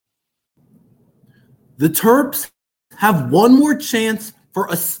The Terps have one more chance for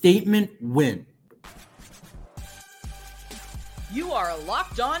a statement win. You are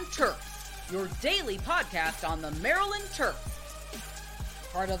Locked On Terps, your daily podcast on the Maryland Terps.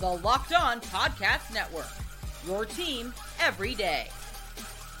 Part of the Locked On Podcast Network, your team every day.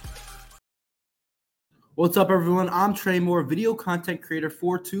 What's up, everyone? I'm Trey Moore, video content creator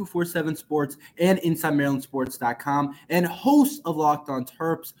for 247 Sports and InsideMarylandSports.com, and host of Locked On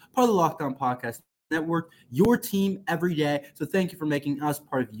Terps, part of the Locked On Podcast Network, your team every day. So thank you for making us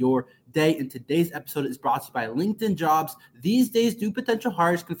part of your day. And today's episode is brought to you by LinkedIn Jobs. These days, new potential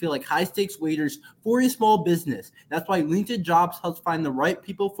hires can feel like high-stakes waiters for your small business. That's why LinkedIn Jobs helps find the right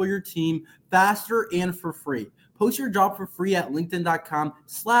people for your team faster and for free. Post your job for free at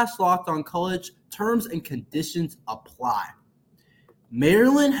linkedin.com/lockedoncollege. Terms and conditions apply.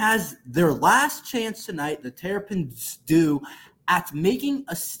 Maryland has their last chance tonight. The Terrapins do at making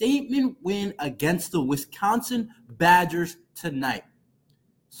a statement win against the Wisconsin Badgers tonight.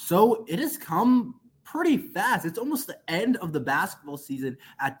 So it has come pretty fast. It's almost the end of the basketball season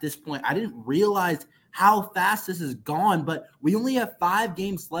at this point. I didn't realize how fast this has gone, but we only have 5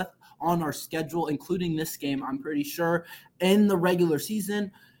 games left on our schedule, including this game, I'm pretty sure, in the regular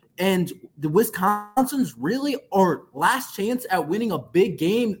season. And the Wisconsin's really our last chance at winning a big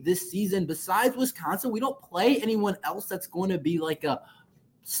game this season. Besides Wisconsin, we don't play anyone else that's going to be like a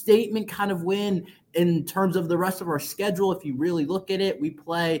statement kind of win in terms of the rest of our schedule. If you really look at it, we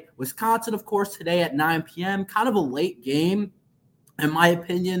play Wisconsin, of course, today at 9 p.m., kind of a late game, in my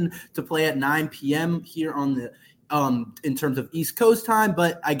opinion, to play at 9 p.m. here on the in terms of East Coast time,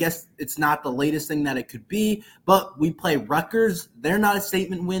 but I guess it's not the latest thing that it could be. But we play Rutgers. They're not a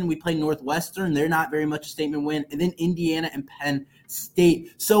statement win. We play Northwestern. They're not very much a statement win. And then Indiana and Penn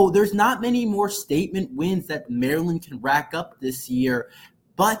State. So there's not many more statement wins that Maryland can rack up this year.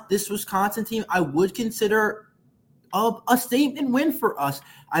 But this Wisconsin team, I would consider a statement win for us.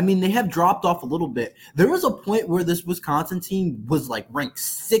 I mean, they have dropped off a little bit. There was a point where this Wisconsin team was like ranked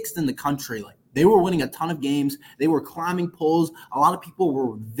 6th in the country. Like, they were winning a ton of games. They were climbing polls. A lot of people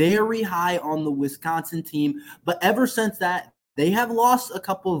were very high on the Wisconsin team. But ever since that, they have lost a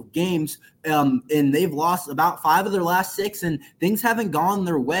couple of games, and they've lost about 5 of their last 6, and things haven't gone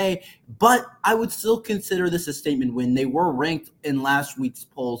their way. But I would still consider this a statement win. They were ranked in last week's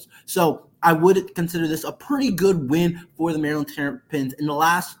polls. So I would consider this a pretty good win for the Maryland Terrapins and the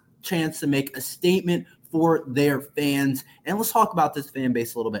last chance to make a statement for their fans. And let's talk about this fan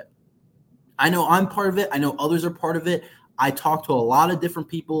base a little bit. I know I'm part of it. I know others are part of it. I talk to a lot of different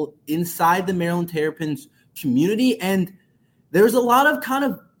people inside the Maryland Terrapins community, and there's a lot of kind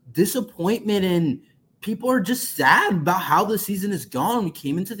of disappointment, and people are just sad about how the season has gone. We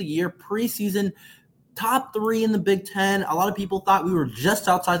came into the year preseason top 3 in the Big Ten. A lot of people thought we were just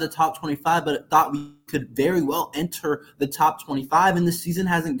outside the top 25, but thought we could very well enter the top 25, and the season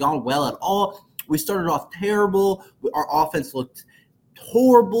hasn't gone well at all. We started off terrible. Our offense looked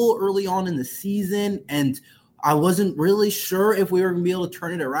horrible early on in the season, and I wasn't really sure if we were going to be able to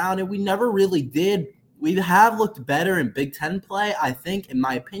turn it around, and we never really did. We have looked better in Big Ten play, I think, in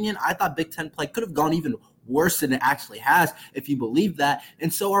my opinion. I thought Big Ten play could have gone even worse than it actually has, if you believe that.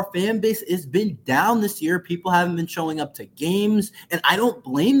 And so our fan base has been down this year. People haven't been showing up to games, and I don't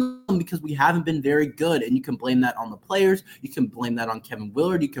blame them because we haven't been very good. And you can blame that on the players. You can blame that on Kevin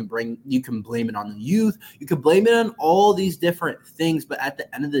Willard. You can blame it on the youth. You can blame it on all these different things. But at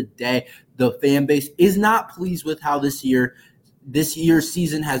the end of the day, the fan base is not pleased with how this year's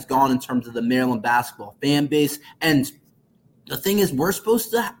season has gone in terms of the Maryland basketball fan base. And the thing is, we're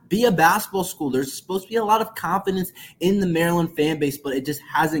supposed to be a basketball school. There's supposed to be a lot of confidence in the Maryland fan base, but it just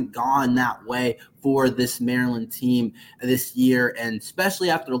hasn't gone that way for this Maryland team this year, and especially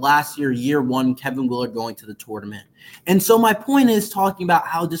after last year 1, Kevin Willard going to the tournament. And so my point is, talking about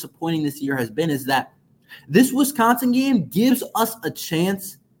how disappointing this year has been, is that this Wisconsin game gives us a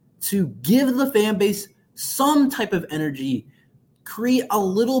chance to give the fan base some type of energy, create a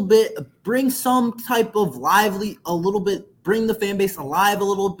little bit, bring some type of bring the fan base alive a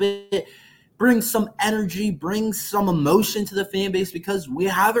little bit, bring some energy, bring some emotion to the fan base, because we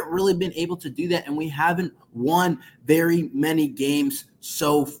haven't really been able to do that, and we haven't won very many games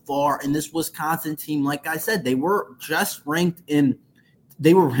so far. And this Wisconsin team, like I said, they were ranked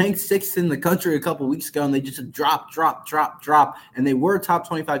 6th in the country a couple weeks ago, and they just drop. And they were a top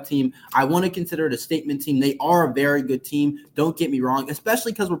 25 team. I want to consider it a statement team. They are a very good team. Don't get me wrong,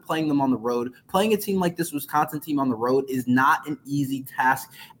 especially because we're playing them on the road. Playing a team like this Wisconsin team on the road is not an easy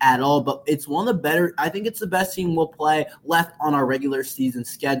task at all, but it's one of the better. I think it's the best team we'll play left on our regular season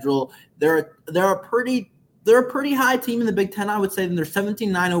schedule. They're a pretty they're a pretty high team in the Big Ten, I would say. They're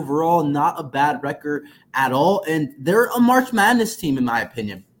 17-9 overall, not a bad record at all. And they're a March Madness team, in my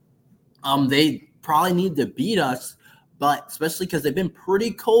opinion. They probably need to beat us, but especially because they've been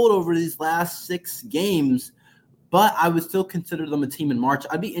pretty cold over these last 6 games. But I would still consider them a team in March.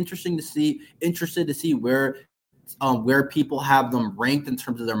 I'd be interested to see where people have them ranked in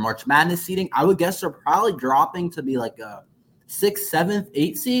terms of their March Madness seeding. I would guess they're probably dropping to be like a 6th, 7th,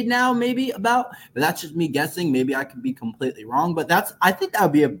 8th seed now, maybe about. But that's just me guessing. Maybe I could be completely wrong. But I think that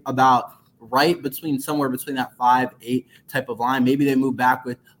would be about right somewhere between that 5-8 type of line. Maybe they move back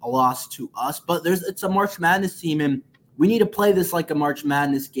with a loss to us. But it's a March Madness team, and we need to play this like a March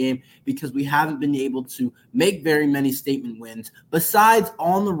Madness game because we haven't been able to make very many statement wins besides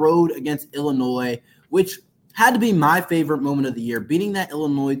on the road against Illinois, which had to be my favorite moment of the year. Beating that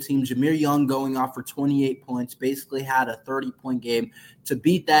Illinois team, Jahmir Young going off for 28 points, basically had a 30-point game to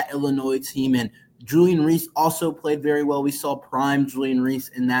beat that Illinois team. And Julian Reese also played very well. We saw prime Julian Reese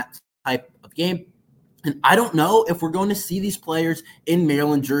in that type of game. And I don't know if we're going to see these players in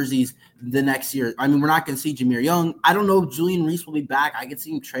Maryland jerseys the next year. I mean, we're not going to see Jahmir Young. I don't know if Julian Reese will be back. I could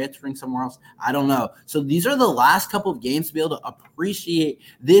see him transferring somewhere else. I don't know. So these are the last couple of games to be able to appreciate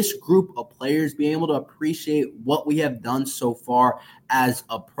this group of players, being able to appreciate what we have done so far as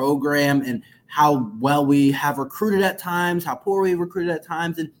a program and how well we have recruited at times, how poor we recruited at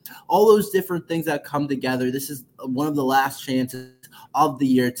times, and all those different things that come together. This is one of the last chances of the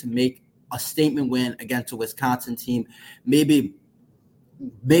year to make a statement win against a Wisconsin team, maybe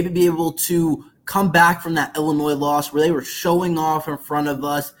be able to come back from that Illinois loss where they were showing off in front of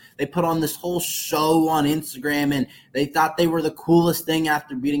us. They put on this whole show on Instagram, and they thought they were the coolest thing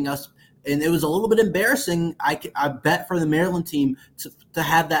after beating us. And it was a little bit embarrassing, I bet, for the Maryland team to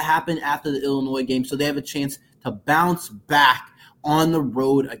have that happen after the Illinois game. So they have a chance to bounce back on the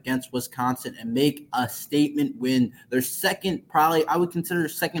road against Wisconsin and make a statement win. Their second, probably I would consider their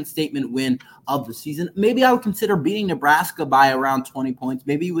second statement win of the season. Maybe I would consider beating Nebraska by around 20 points.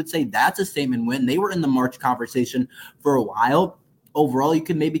 Maybe you would say that's a statement win. They were in the March conversation for a while. Overall, you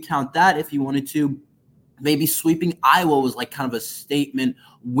could maybe count that if you wanted to. Maybe sweeping Iowa was like kind of a statement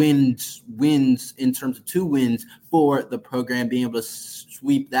wins in terms of 2 wins for the program, being able to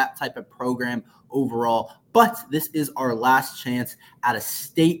sweep that type of program overall. But this is our last chance at a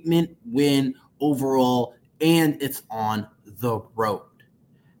statement win overall, and it's on the road.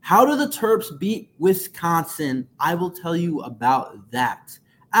 How do the Terps beat Wisconsin? I will tell you about that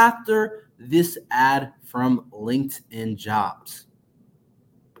after this ad from LinkedIn Jobs.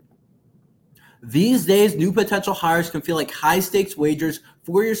 These days, new potential hires can feel like high-stakes wagers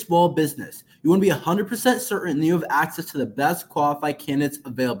for your small business. You want to be 100% certain that you have access to the best qualified candidates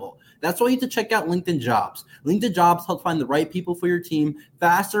available. That's why you need to check out LinkedIn Jobs. LinkedIn Jobs helps find the right people for your team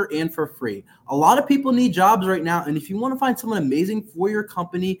faster and for free. A lot of people need jobs right now, and if you want to find someone amazing for your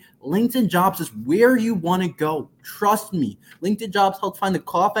company, LinkedIn Jobs is where you want to go. Trust me. LinkedIn Jobs helps find the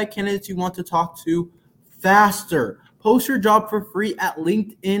qualified candidates you want to talk to faster. Post your job for free at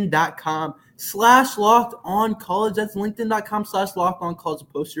linkedin.com/lockedoncollege. That's linkedin.com/lockedoncollege to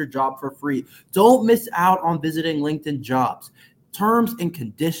post your job for free. Don't miss out on visiting LinkedIn Jobs. Terms and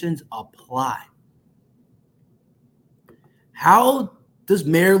conditions apply. How does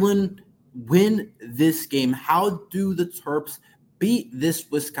Maryland win this game? How do the Terps beat this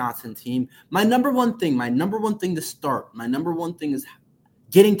Wisconsin team? My number one thing to start, my number one thing is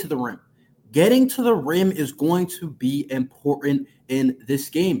getting to the rim. Getting to the rim is going to be important in this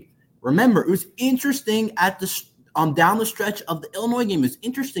game. Remember, it was interesting at the down the stretch of the Illinois game. It was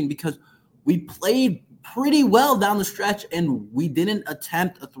interesting because we played pretty well down the stretch and we didn't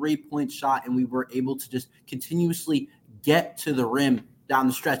attempt a 3-point shot, and we were able to just continuously get to the rim down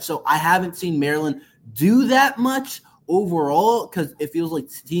the stretch. So I haven't seen Maryland do that much overall because it feels like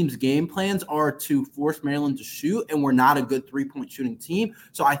teams' game plans are to force Maryland to shoot, and we're not a good 3-point shooting team.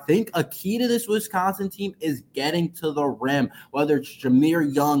 So I think a key to this Wisconsin team is getting to the rim, whether it's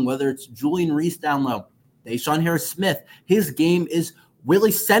Jahmir Young, whether it's Julian Reese down low, Deshaun Harris-Smith. His game is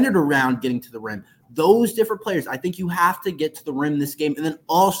really centered around getting to the rim. Those different players, I think you have to get to the rim this game. And then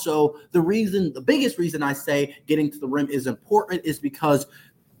also the biggest reason I say getting to the rim is important is because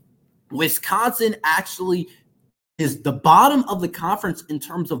Wisconsin actually is the bottom of the conference in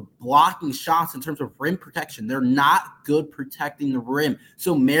terms of blocking shots, in terms of rim protection. They're not good protecting the rim.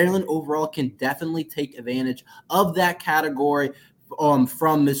 So Maryland overall can definitely take advantage of that category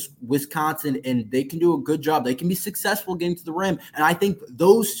from this Wisconsin, and they can do a good job. They can be successful getting to the rim. And I think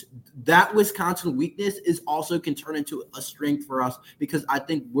that Wisconsin weakness is also can turn into a strength for us because I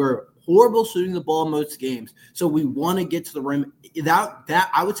think we're horrible shooting the ball in most games. So we want to get to the rim.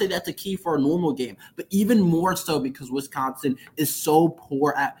 That I would say that's a key for a normal game, but even more so because Wisconsin is so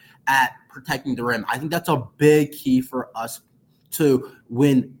poor at protecting the rim. I think that's a big key for us to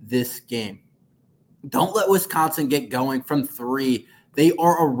win this game. Don't let Wisconsin get going from three. They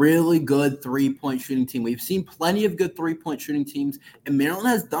are a really good three-point shooting team. We've seen plenty of good three-point shooting teams, and Maryland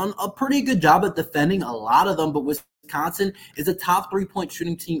has done a pretty good job at defending a lot of them, but Wisconsin is a top three-point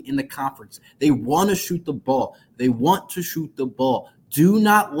shooting team in the conference. They want to shoot the ball. Do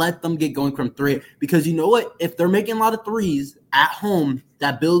not let them get going from three, because you know what? If they're making a lot of threes at home,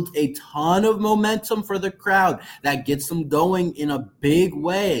 that builds a ton of momentum for the crowd. That gets them going in a big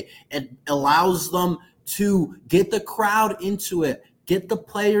way. It allows them to get the crowd into it, get the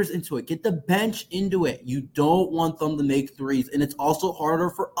players into it, get the bench into it. You don't want them to make threes. And it's also harder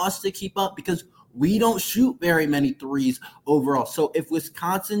for us to keep up because we don't shoot very many threes overall. So if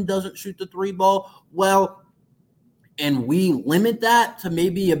Wisconsin doesn't shoot the three ball, well, and we limit that to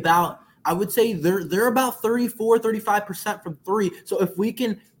maybe about, I would say they're about 34-35% from three. So if we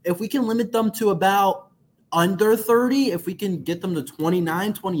can limit them to about under 30, if we can get them to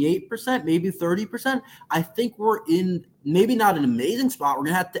 29-28%, maybe 30%, I think we're in maybe not an amazing spot. We're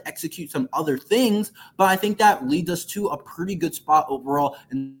going to have to execute some other things, but I think that leads us to a pretty good spot overall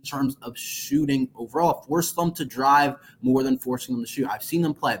in terms of shooting overall. Force them to drive more than forcing them to shoot. I've seen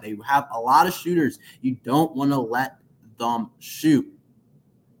them play. They have a lot of shooters. You don't want to let them shoot.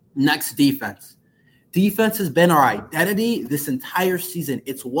 Next, defense. Defense has been our identity this entire season.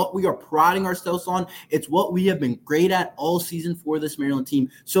 It's what we are priding ourselves on. It's what we have been great at all season for this Maryland team.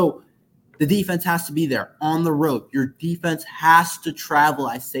 So the defense has to be there on the road. Your defense has to travel.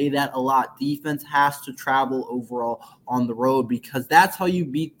 I say that a lot. Defense has to travel overall on the road because that's how you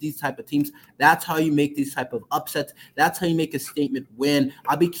beat these type of teams. That's how you make these type of upsets. That's how you make a statement win.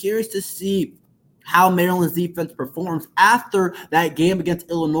 I'll be curious to see how Maryland's defense performs after that game against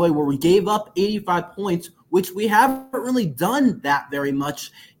Illinois where we gave up 85 points, which we haven't really done that very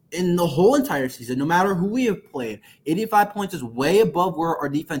much in the whole entire season, no matter who we have played. 85 points is way above where our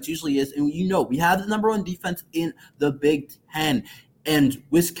defense usually is, and we have the number one defense in the Big Ten, and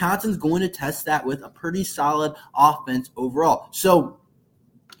Wisconsin's going to test that with a pretty solid offense overall. So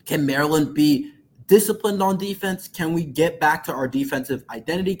can Maryland be disciplined on defense? Can we get back to our defensive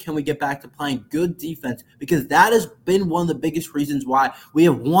identity? Can we get back to playing good defense? Because that has been one of the biggest reasons why we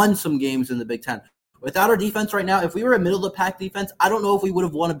have won some games in the Big Ten. Without our defense right now, if we were a middle-of-the-pack defense, I don't know if we would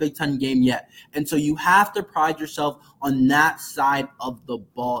have won a Big Ten game yet. And so you have to pride yourself on that side of the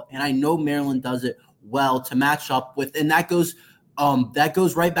ball. And I know Maryland does it well to match up with, and that goes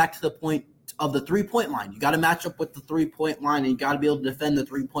right back to the point of the three-point line. You got to match up with the three-point line, and you got to be able to defend the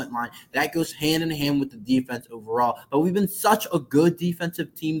three-point line. That goes hand in hand with the defense overall. But we've been such a good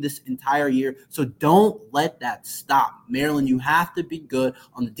defensive team this entire year, so don't let that stop. Maryland, you have to be good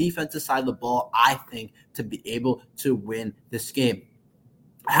on the defensive side of the ball, I think, to be able to win this game.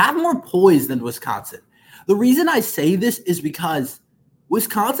 I have more poise than Wisconsin. The reason I say this is because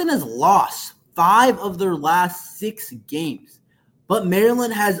Wisconsin has lost 5 of their last 6 games. But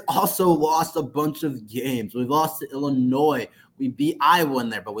Maryland has also lost a bunch of games. We've lost to Illinois. We beat Iowa in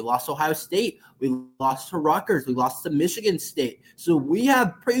there, but we lost to Ohio State. We lost to Rutgers. We lost to Michigan State. So we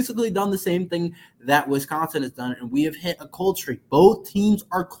have basically done the same thing that Wisconsin has done, and we have hit a cold streak. Both teams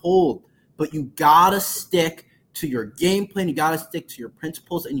are cold, but you got to stick to your game plan. You got to stick to your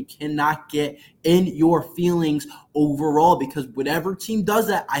principles, and you cannot get in your feelings overall because whatever team does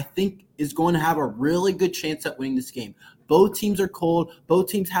that, I think, is going to have a really good chance at winning this game. Both teams are cold. Both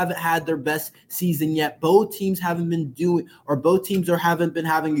teams haven't had their best season yet. Both teams haven't been haven't been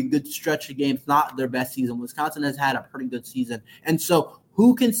having a good stretch of games, not their best season. Wisconsin has had a pretty good season. And so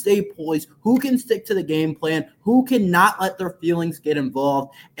who can stay poised? Who can stick to the game plan? Who can not let their feelings get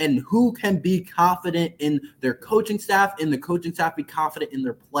involved? And who can be confident in their coaching staff, and the coaching staff be confident in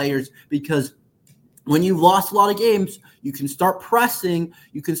their players? Because when you've lost a lot of games, you can start pressing.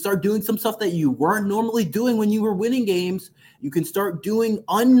 You can start doing some stuff that you weren't normally doing when you were winning games. You can start doing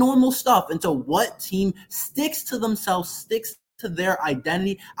unnormal stuff. And so what team sticks to themselves, sticks to their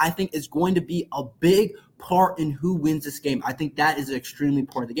identity, I think is going to be a big part in who wins this game. I think that is extremely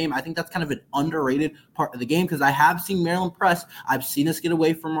important in the game. I think that's kind of an underrated part of the game because I have seen Maryland press. I've seen us get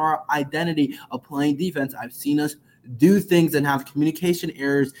away from our identity of playing defense. I've seen us do things and have communication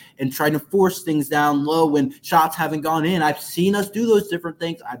errors and try to force things down low when shots haven't gone in. I've seen us do those different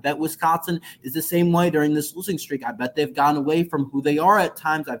things. I bet Wisconsin is the same way during this losing streak. I bet they've gone away from who they are at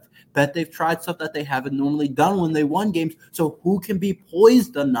times. I bet they've tried stuff that they haven't normally done when they won games. So who can be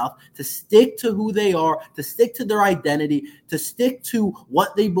poised enough to stick to who they are, to stick to their identity, to stick to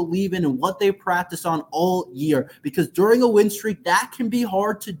what they believe in and what they practice on all year? Because during a win streak, that can be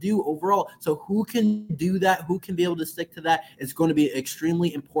hard to do overall. So who can do that? Who can be able to stick to that? It's going to be an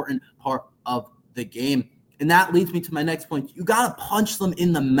extremely important part of the game. And that leads me to my next point. You got to punch them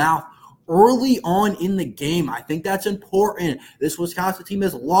in the mouth early on in the game. I think that's important. This Wisconsin team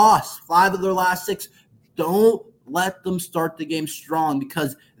has lost 5 of their last 6. Don't let them start the game strong,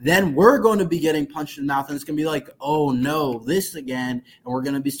 because then we're going to be getting punched in the mouth, and it's going to be like, oh no, this again. And we're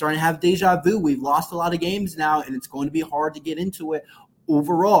going to be starting to have deja vu. We've lost a lot of games now, and it's going to be hard to get into it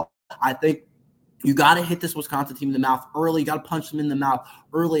overall. I think you got to hit this Wisconsin team in the mouth early. You got to punch them in the mouth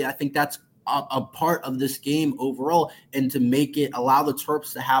early. I think that's a part of this game overall, and to make it allow the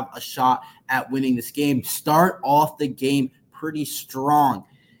Terps to have a shot at winning this game. Start off the game pretty strong.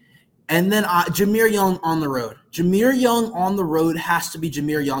 And then Jahmir Young on the road. Jahmir Young on the road has to be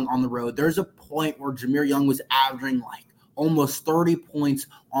Jahmir Young on the road. There's a point where Jahmir Young was averaging like almost 30 points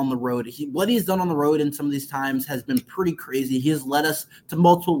on the road. What he's done on the road in some of these times has been pretty crazy. He has led us to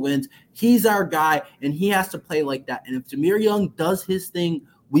multiple wins. He's our guy, and he has to play like that. And if Jahmir Young does his thing,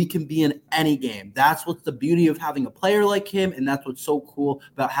 we can be in any game. That's what's the beauty of having a player like him, and that's what's so cool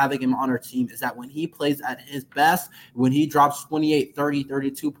about having him on our team, is that when he plays at his best, when he drops 28, 30,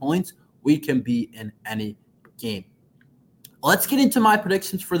 32 points, we can be in any game. Let's get into my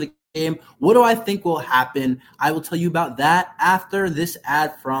predictions for the game. What do I think will happen? I will tell you about that after this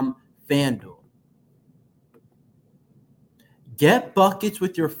ad from FanDuel. Get buckets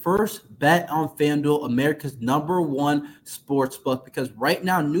with your first bet on FanDuel, America's #1 sportsbook, because right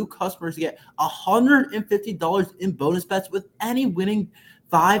now new customers get $150 in bonus bets with any winning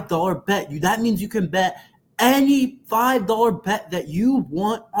 $5 bet. That means you can bet any $5 bet that you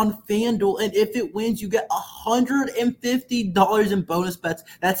want on FanDuel, and if it wins, you get $150 in bonus bets.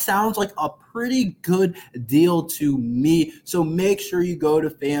 That sounds like a pretty good deal to me. So make sure you go to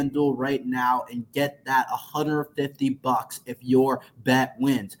FanDuel right now and get that $150 if your bet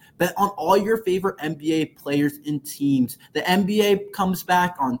wins. Bet on all your favorite NBA players and teams. The NBA comes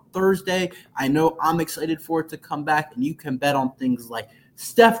back on Thursday. I know I'm excited for it to come back, and you can bet on things like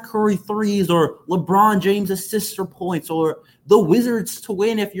Steph Curry threes or LeBron James assists or points, or the Wizards to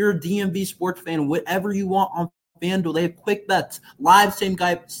win if you're a DMV sports fan. Whatever you want on FanDuel. They have quick bets, live same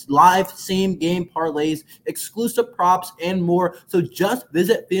game parlays, exclusive props, and more. So just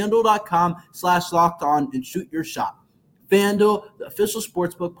visit FanDuel.com/lockedon and shoot your shot. FanDuel, the official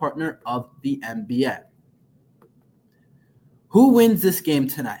sportsbook partner of the NBA. Who wins this game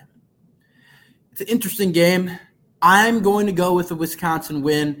tonight? It's an interesting game. I'm going to go with the Wisconsin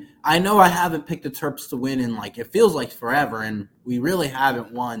win. I know I haven't picked the Terps to win in it feels like forever, and we really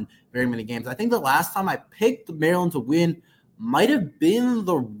haven't won very many games. I think the last time I picked Maryland to win might have been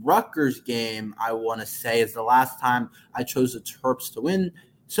the Rutgers game, I want to say, is the last time I chose the Terps to win.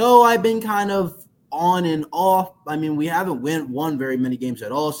 So I've been kind of on and off. I mean, we haven't won very many games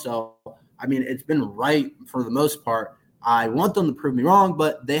at all, so, I mean, it's been right for the most part. I want them to prove me wrong,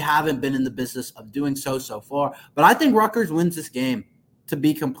 but they haven't been in the business of doing so far. But I think Rutgers wins this game, to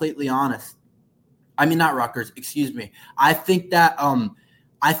be completely honest. I mean, not Rutgers, excuse me. I think that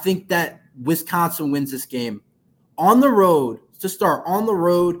Wisconsin wins this game. On the road, to start, on the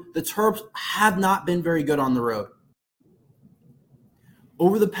road, the Terps have not been very good on the road.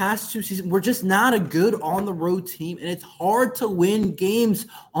 Over the past 2 seasons, we're just not a good on-the-road team, and it's hard to win games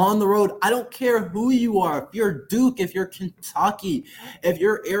on the road. I don't care who you are. If you're Duke, if you're Kentucky, if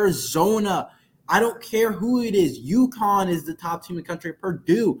you're Arizona, I don't care who it is. UConn is the top team in the country.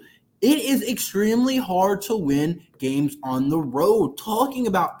 Purdue. It is extremely hard to win games on the road. Talking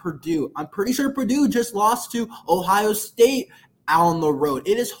about Purdue, I'm pretty sure Purdue just lost to Ohio State on the road.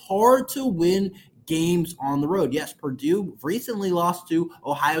 It is hard to win games on the road. Yes, Purdue recently lost to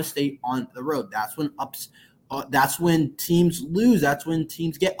Ohio State on the road. That's when teams lose. That's when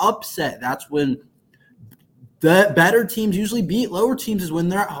teams get upset. That's when the better teams usually beat lower teams, is when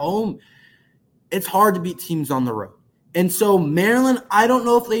they're at home. It's hard to beat teams on the road. And so Maryland, I don't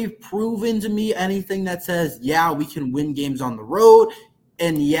know if they've proven to me anything that says, yeah, we can win games on the road.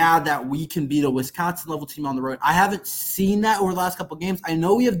 that we can beat a Wisconsin-level team on the road. I haven't seen that over the last couple of games. I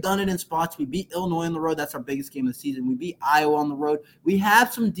know we have done it in spots. We beat Illinois on the road. That's our biggest game of the season. We beat Iowa on the road. We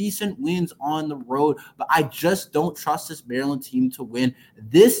have some decent wins on the road, but I just don't trust this Maryland team to win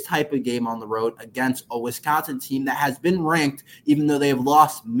this type of game on the road against a Wisconsin team that has been ranked, even though they have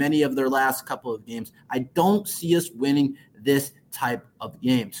lost many of their last couple of games. I don't see us winning this type of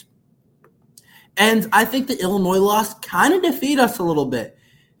games. And I think the Illinois loss kind of defeated us a little bit.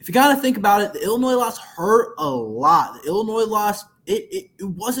 If you got to think about it, the Illinois loss hurt a lot. The Illinois loss, it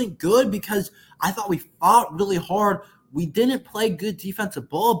wasn't good because I thought we fought really hard. We didn't play good defensive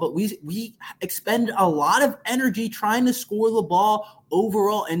ball, but we expended a lot of energy trying to score the ball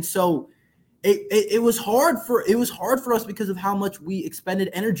overall. And so it was hard for us because of how much we expended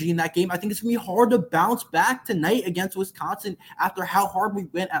energy in that game. I think it's going to be hard to bounce back tonight against Wisconsin after how hard we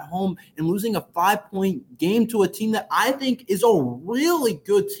went at home and losing a 5-point game to a team that I think is a really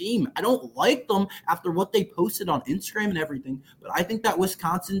good team. I don't like them after what they posted on Instagram and everything, but I think that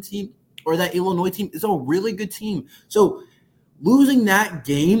Wisconsin team or that Illinois team is a really good team. So losing that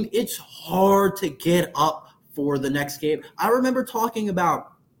game, it's hard to get up for the next game. I remember talking about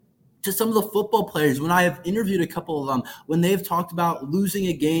to some of the football players when I have interviewed a couple of them, when they've talked about losing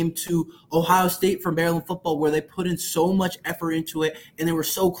a game to Ohio State for Maryland football where they put in so much effort into it and they were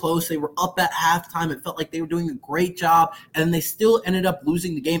so close. They were up at halftime. It felt like they were doing a great job, and they still ended up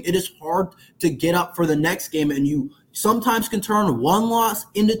losing the game. It is hard to get up for the next game, and you sometimes can turn one loss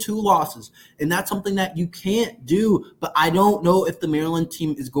into two losses, and that's something that you can't do. But I don't know if the Maryland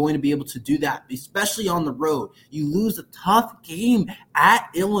team is going to be able to do that, especially on the road. You lose a tough game at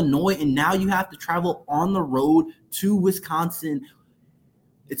Illinois, and now you have to travel on the road to Wisconsin.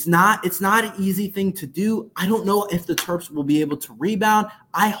 It's not an easy thing to do. I don't know if the Terps will be able to rebound.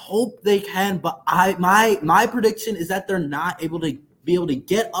 I hope they can, but my prediction is that they're not able to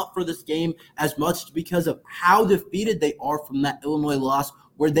get up for this game as much because of how defeated they are from that Illinois loss,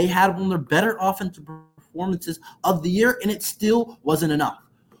 where they had one of their better offensive performances of the year, and it still wasn't enough.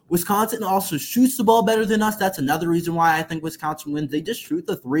 Wisconsin also shoots the ball better than us. That's another reason why I think Wisconsin wins. They just shoot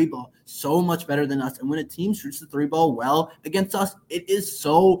the three ball so much better than us. And when a team shoots the three ball well against us, it is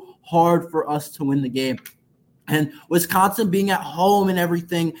so hard for us to win the game. And Wisconsin being at home and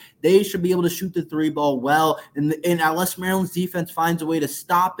everything, they should be able to shoot the three ball well. And unless Maryland's defense finds a way to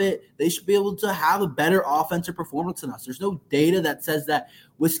stop it, they should be able to have a better offensive performance than us. There's no data that says that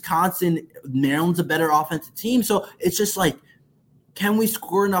Maryland's a better offensive team. So it's just like, can we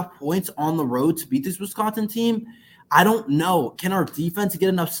score enough points on the road to beat this Wisconsin team? I don't know. Can our defense get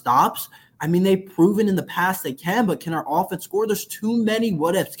enough stops? I mean, they've proven in the past they can, but can our offense score? There's too many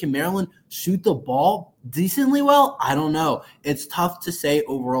what-ifs. Can Maryland shoot the ball decently well? I don't know. It's tough to say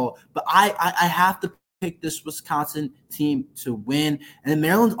overall, but I have to pick this Wisconsin team to win. And then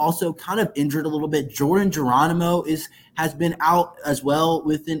Maryland's also kind of injured a little bit. Jordan Geronimo has been out as well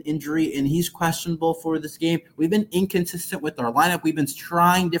with an injury, and he's questionable for this game. We've been inconsistent with our lineup. We've been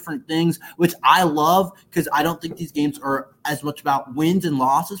trying different things, which I love because I don't think these games are as much about wins and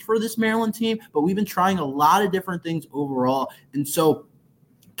losses for this Maryland team, but we've been trying a lot of different things overall. And so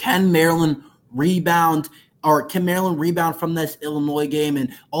can Maryland rebound from this Illinois game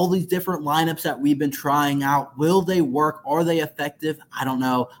and all these different lineups that we've been trying out? Will they work? Are they effective? I don't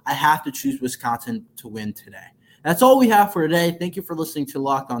know. I have to choose Wisconsin to win today. That's all we have for today. Thank you for listening to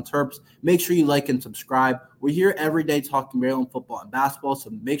Locked On Terps. Make sure you like and subscribe. We're here every day talking Maryland football and basketball,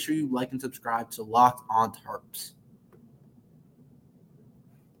 so make sure you like and subscribe to Locked On Terps.